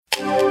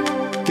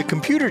The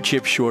computer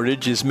chip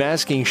shortage is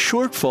masking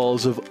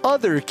shortfalls of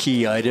other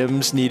key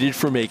items needed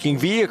for making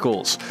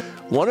vehicles.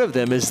 One of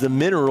them is the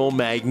mineral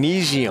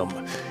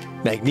magnesium.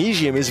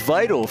 Magnesium is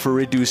vital for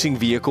reducing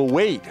vehicle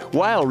weight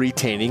while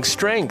retaining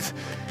strength.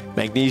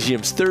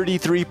 Magnesium's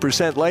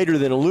 33% lighter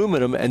than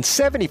aluminum and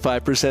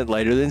 75%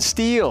 lighter than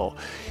steel.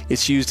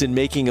 It's used in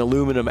making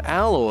aluminum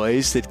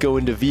alloys that go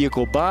into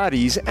vehicle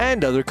bodies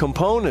and other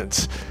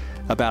components.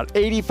 About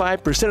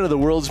 85% of the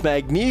world's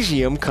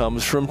magnesium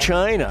comes from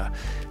China.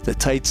 The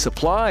tight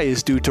supply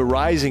is due to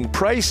rising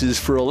prices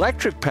for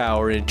electric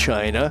power in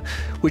China,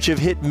 which have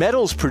hit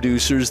metals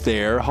producers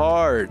there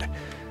hard.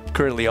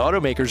 Currently,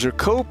 automakers are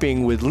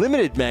coping with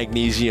limited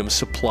magnesium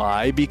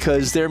supply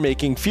because they're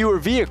making fewer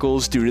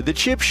vehicles due to the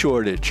chip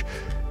shortage.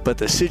 But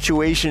the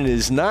situation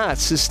is not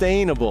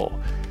sustainable.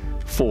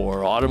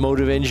 For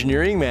Automotive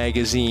Engineering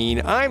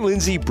Magazine, I'm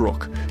Lindsay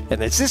Brooke,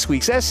 and that's this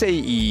week's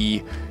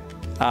SAE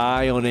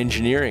Eye on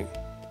Engineering.